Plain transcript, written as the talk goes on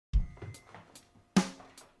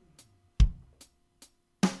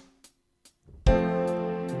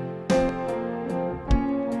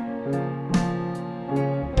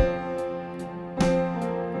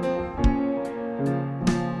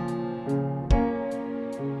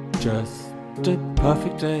Just a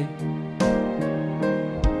perfect day.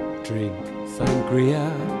 Drink sangria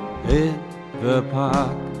in the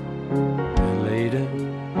park. And later,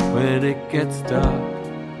 when it gets dark,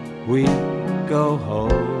 we go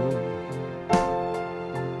home.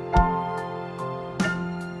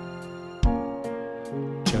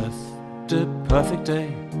 Just a perfect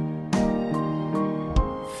day.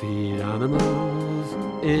 Feed animals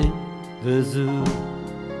in the zoo.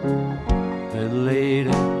 Then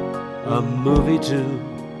later, a movie too,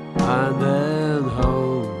 and then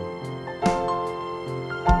home.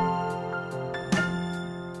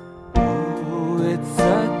 Oh, it's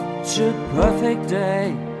such a perfect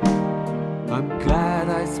day. I'm glad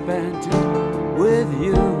I spent it with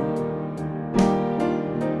you.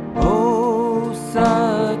 Oh,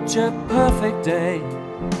 such a perfect day.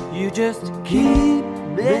 You just keep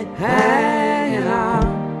me hanging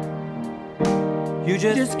out. You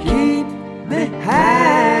just keep me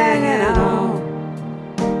hanging on.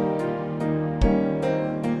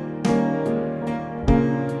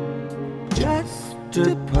 Just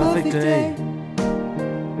a perfect day.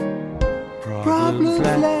 Problems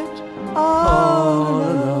left all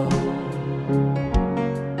alone.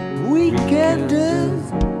 Weekenders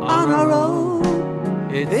on our own.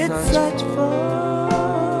 It's such fun.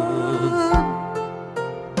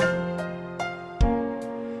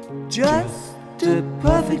 Just a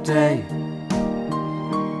perfect day.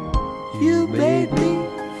 You made me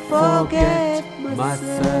forget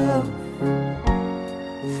myself.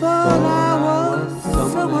 Thought I was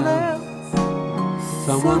someone else,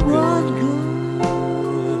 someone good.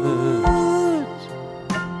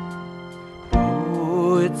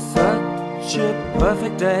 Oh, it's such a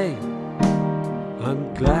perfect day.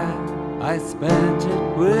 I'm glad I spent it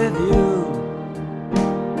with you.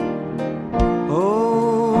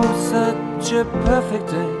 Oh, such a perfect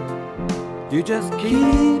day. You just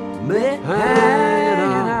keep me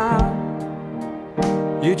hanging out.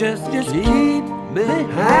 You just keep me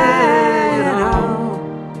hanging out.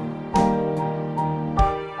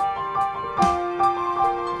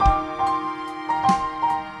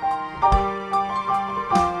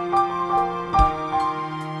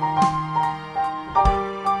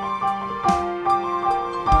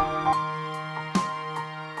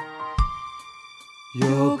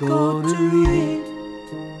 You're gonna reap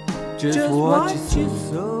just what you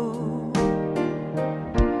sow.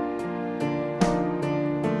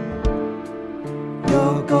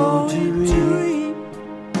 You're going to reap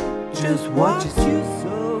just what you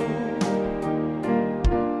sow.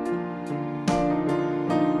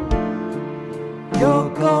 You're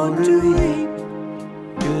going to reap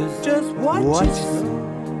just what you sow.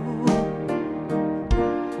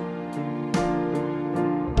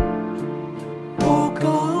 Walk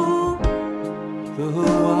on the